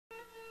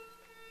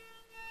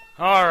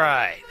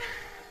Alright.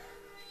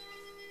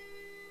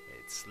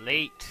 It's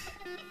late.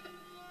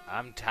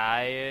 I'm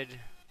tired.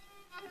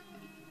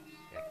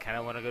 I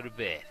kinda wanna go to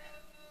bed.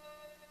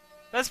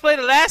 Let's play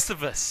The Last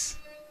of Us!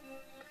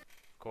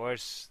 Of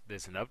course,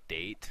 there's an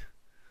update.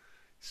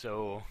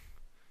 So,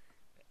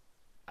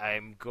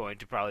 I'm going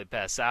to probably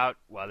pass out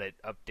while it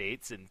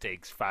updates and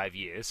takes 5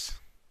 years.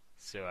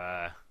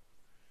 So,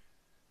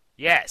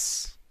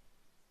 yes!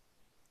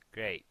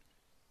 Great.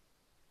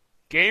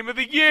 Game of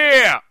the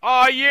year!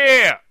 Oh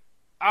yeah!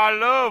 I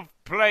love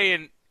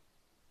playing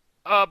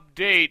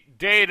Update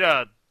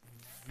Data,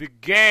 the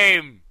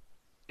game.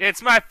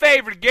 It's my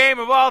favorite game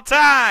of all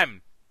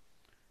time!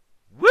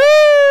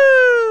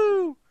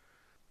 Woo!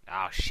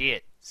 Oh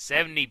shit,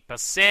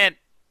 70%?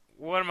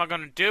 What am I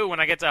gonna do when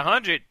I get to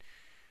 100?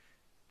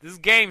 This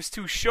game's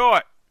too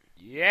short.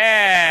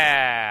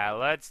 Yeah,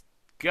 let's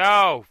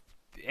go.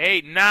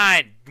 8,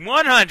 9,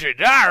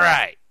 100,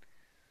 alright.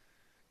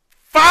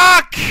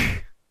 Fuck!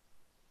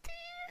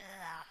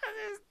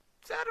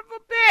 Son of a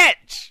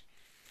bitch!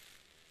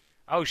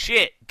 Oh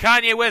shit,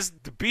 Kanye West,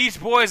 the Beach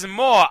Boys and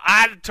more.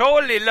 I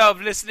totally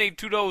love listening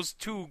to those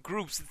two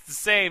groups at the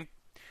same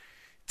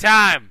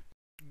time.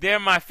 They're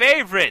my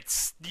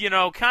favorites. You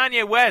know,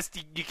 Kanye West,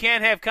 you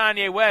can't have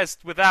Kanye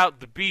West without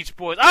the Beach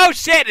Boys. Oh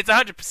shit, it's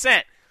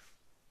 100%.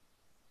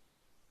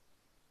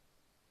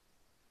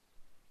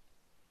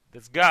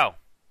 Let's go.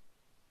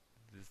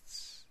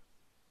 Let's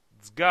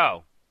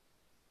go.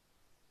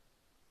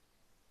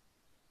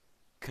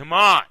 Come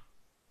on.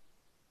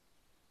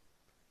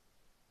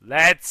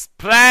 Let's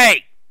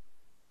play!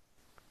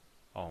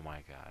 Oh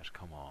my gosh,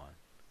 come on.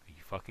 Are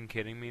you fucking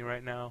kidding me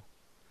right now?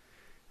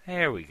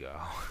 There we go.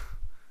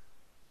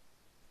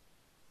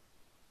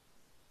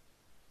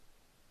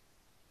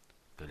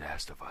 The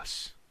Last of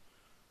Us.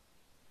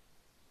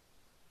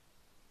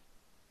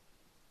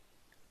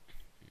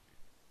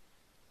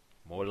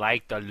 More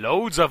like the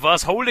loads of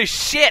us. Holy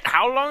shit,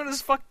 how long does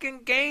this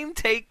fucking game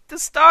take to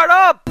start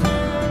up? Here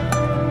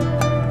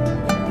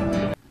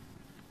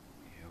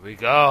we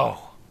go.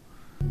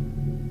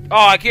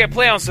 Oh, I can't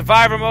play on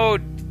survivor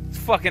mode? It's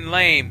fucking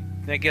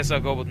lame. I guess I'll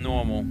go with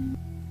normal.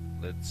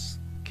 Let's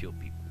kill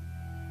people.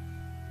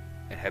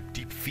 And have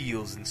deep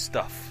feels and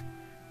stuff.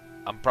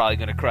 I'm probably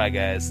gonna cry,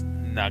 guys.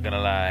 Not gonna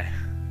lie.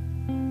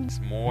 It's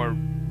more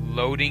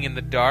loading in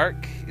the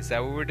dark. Is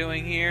that what we're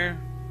doing here?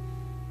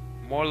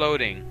 More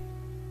loading.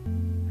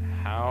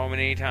 How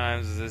many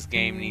times does this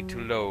game need to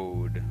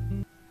load?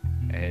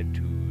 I had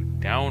to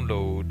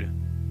download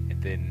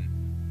and then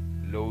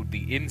load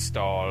the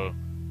install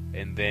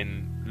and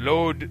then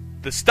load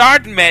the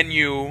start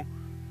menu.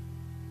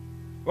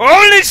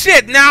 Holy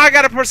shit, now I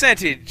got a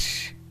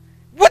percentage.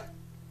 What?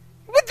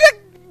 What?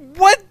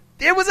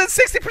 It was at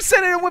 60%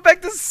 and it went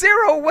back to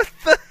 0. What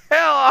the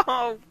hell?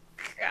 Oh,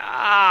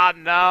 God,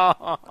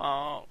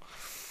 no.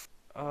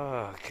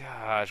 Oh,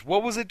 gosh.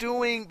 What was it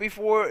doing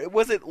before?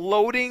 Was it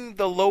loading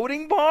the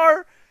loading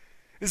bar?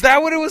 Is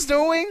that what it was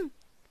doing?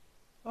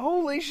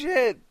 Holy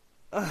shit.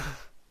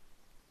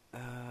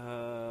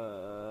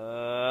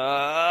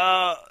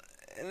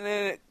 And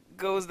then it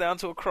goes down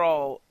to a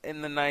crawl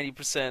in the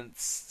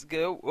 90%.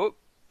 Go,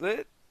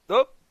 up.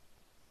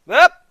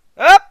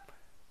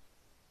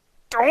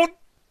 Don't.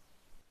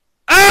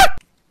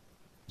 Up!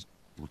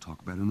 We'll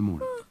talk about it in the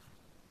morning.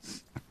 All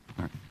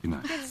right, good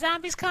night. Did the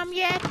zombies come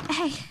yet?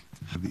 Hey,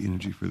 Have the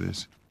energy for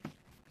this.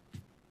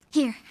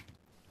 here.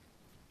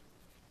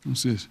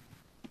 What's this?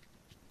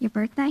 Your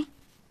birthday?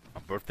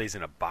 My birthday's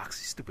in a box,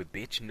 you stupid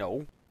bitch.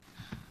 No.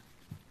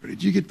 Where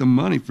did you get the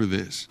money for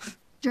this?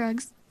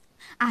 Drugs.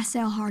 I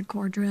sell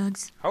hardcore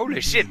drugs.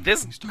 Holy shit,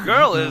 this You started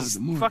girl helping out is with the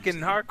mortgage.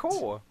 fucking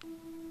hardcore.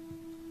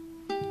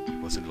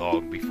 It wasn't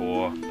long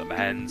before the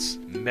man's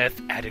meth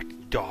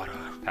addict daughter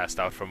passed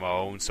out from her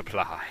own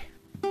supply.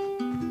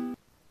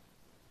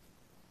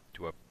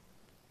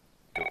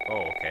 Oh,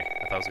 okay.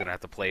 I thought I was gonna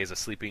have to play as a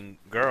sleeping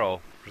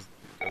girl.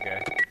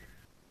 Okay.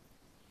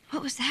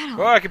 What was that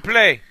Oh, all? I can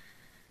play.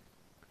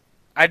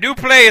 I do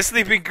play a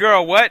sleeping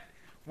girl. What?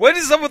 What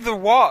is up with the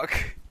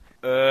walk?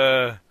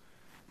 I'm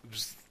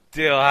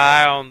still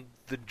high on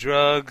the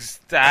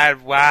drugs.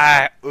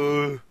 Why?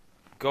 Go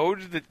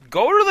to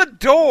the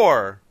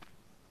door.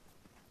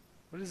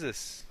 What is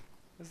this?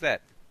 What's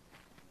that?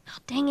 Oh,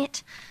 dang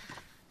it.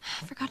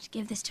 I forgot to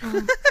give this to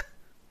him.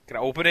 Can I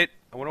open it?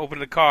 I want to open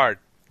the card.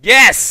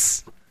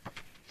 Yes!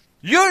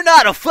 You're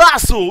not a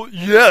fossil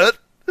yet.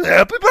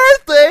 Happy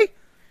birthday!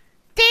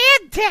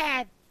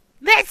 Dad,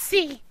 let's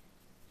see.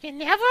 You're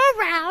never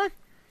around.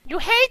 You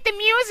hate the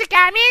music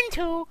I'm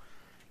into.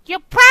 You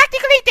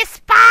practically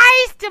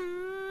despise the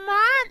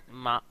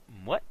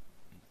What?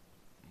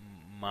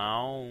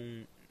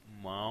 Mom.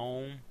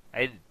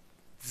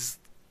 This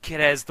kid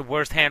has the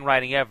worst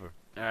handwriting ever.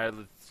 Alright,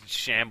 let's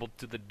shamble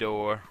to the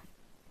door.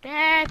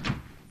 Dad,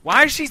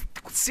 Why is she...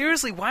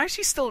 Seriously, why is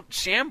she still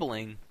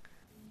shambling?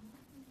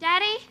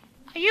 Daddy?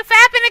 are you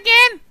fapping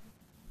again?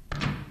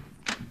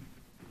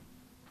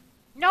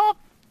 Nope,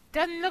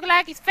 doesn't look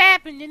like he's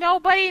fapping. There's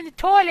nobody in the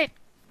toilet.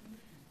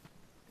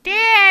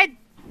 Dad!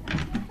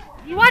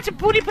 You watching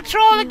Booty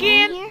Patrol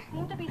again? Here?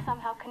 Seem to be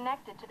somehow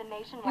connected to the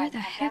nationwide Where the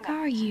heck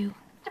pandemic. are you?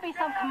 To be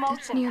some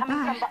commotion That's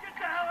coming nearby. from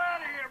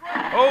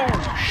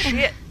Oh,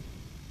 shit.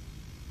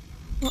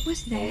 What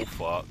was Oh, that?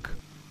 fuck.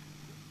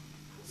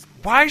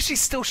 Why is she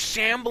still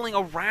shambling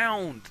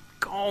around?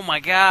 Oh, my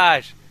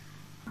gosh.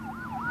 Oh,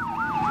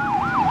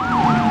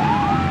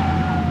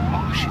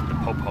 shit, the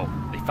po-po.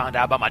 They found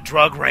out about my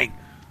drug ring.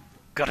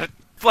 Gotta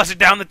flush it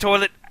down the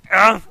toilet.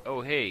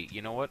 Oh, hey,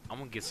 you know what? I'm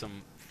gonna get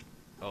some...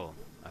 Oh,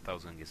 I thought I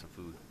was gonna get some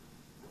food.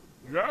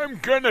 I'm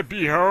gonna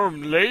be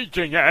home late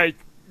tonight.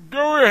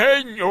 Go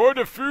ahead and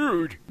order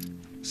food.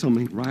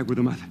 Something ain't right with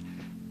them. I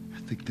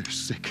think they're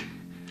sick.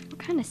 What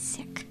kind of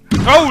sick?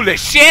 Holy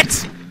shit!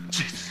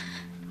 Jeez.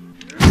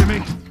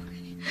 Jimmy!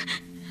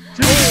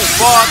 Oh,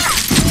 fuck!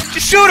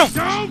 Just shoot him!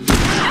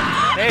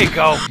 There you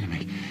go.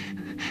 Jimmy,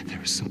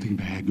 there is something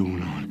bad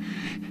going on.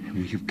 And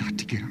we have got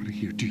to get out of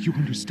here. Do you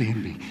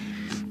understand me?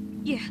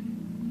 Yeah.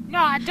 No,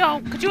 I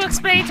don't. Could you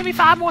explain to me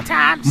 5 more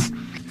times?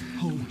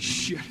 Holy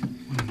shit.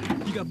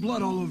 You got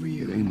blood all over It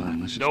you. ain't mine.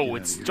 Let's just No, get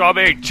it's out of here.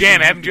 strawberry jam.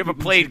 Haven't you ever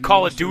played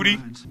Call of Duty?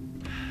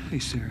 Hey,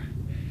 Sarah.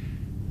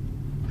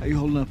 How you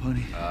holding up,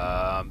 honey?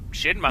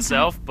 Shitting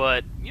myself,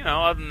 but, you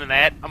know, other than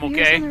that, I'm You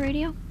hear us on the okay.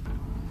 radio?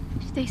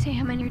 Did they say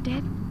how many are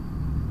dead?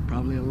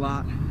 Probably a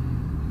lot.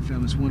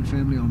 Found this one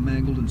family all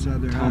mangled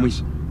inside their Tommy.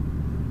 house.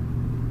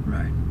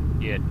 Right.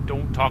 Yeah,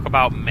 don't talk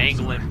about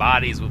mangling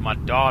bodies with my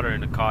daughter in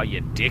the car,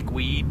 you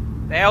dickweed.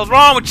 The hell's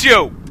wrong with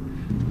you?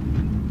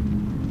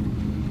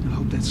 I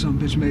hope that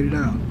sumbitch made it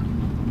out.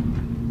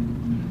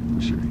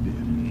 Sure he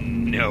did.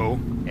 No,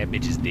 that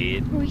bitch is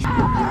dead. Were we...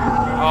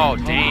 Oh,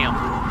 damn.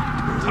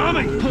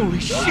 Tommy! Holy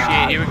shit!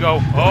 Shit, here we go.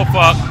 Oh,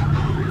 fuck.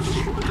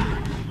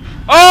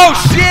 Oh,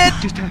 shit!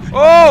 Just happened.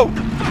 Oh!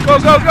 Go,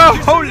 go, go!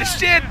 Holy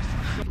shit!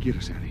 Get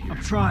us out of here.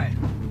 I'm trying.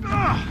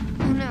 Oh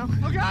no.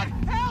 Oh, God!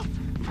 Help!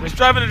 Let's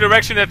drive in the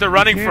direction that they're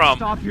running Can't from.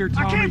 stop here,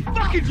 Tommy. I can't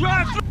fucking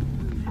drive!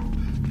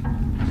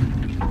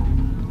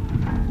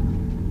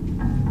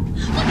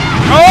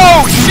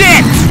 Oh,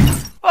 shit!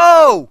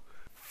 Oh!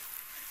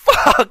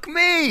 Fuck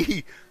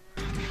me!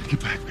 Get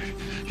back, man.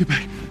 Get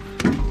back.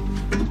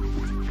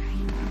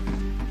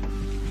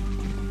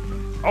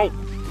 Oh.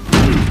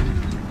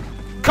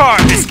 Car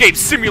Escape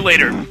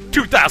Simulator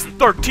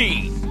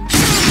 2013.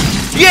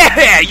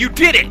 Yeah, you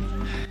did it!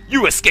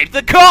 You escaped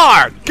the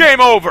car! Game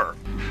over!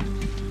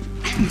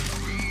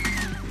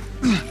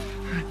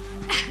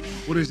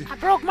 What is it? I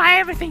broke my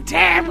everything,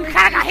 damn. We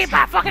kinda got hit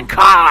by a fucking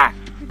car.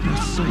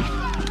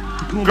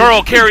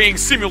 Girl Carrying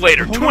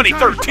Simulator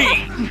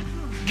 2013.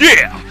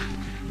 Yeah!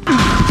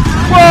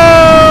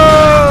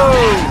 Whoa!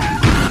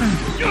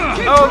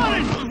 Oh.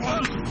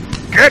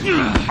 Get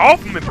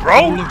off me,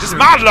 bro! This is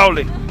my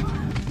lolly!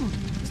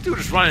 This dude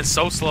is running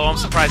so slow, I'm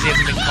surprised he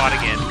hasn't been caught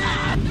again.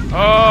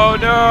 Oh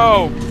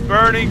no!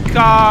 Burning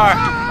car!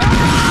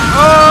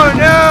 Oh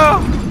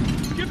no!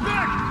 Get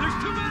back! There's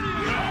too many of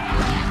them!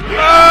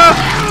 Oh!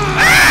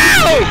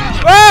 Ow!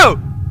 Whoa!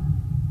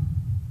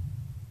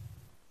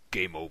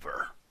 Game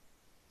over.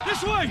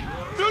 This way!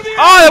 Through the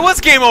Oh, that was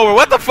game over.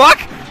 What the fuck?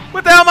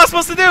 What the hell am I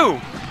supposed to do?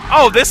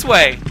 Oh, this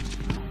way.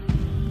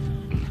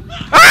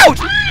 Ouch!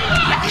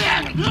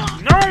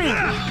 No!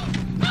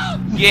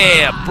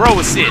 Yeah, bro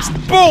assist.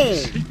 Boom!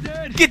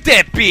 Get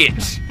that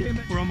bitch.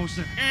 We're almost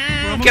there.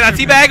 Can I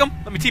teabag him?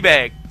 Let me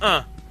teabag.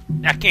 I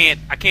can't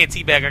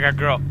teabag. I got a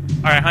girl. All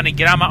right, honey,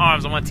 get out of my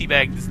arms. I want to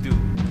teabag this dude.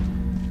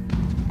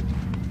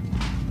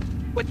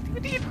 What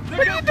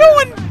are you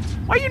doing?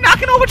 Why are you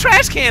knocking over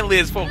trash can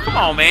lids for? Come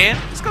on, man.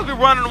 Just because we're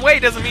running away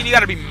doesn't mean you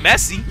gotta be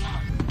messy.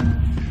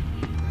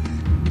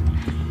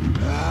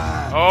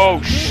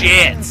 Oh,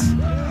 shit.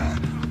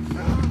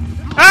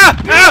 Ah!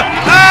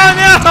 Ah! Oh,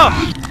 no!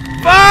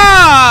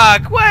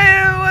 Fuck!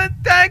 What?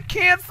 I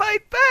can't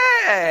fight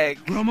back!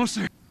 We're almost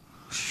there.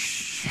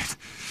 Shit.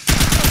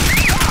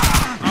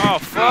 Oh,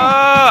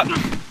 fuck!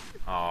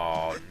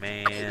 Oh,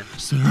 man.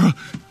 Sarah?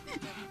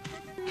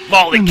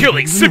 Lolly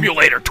Killing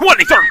Simulator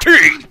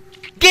 2013!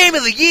 Game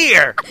of the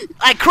year!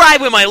 I cried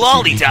when my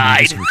lolly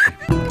died!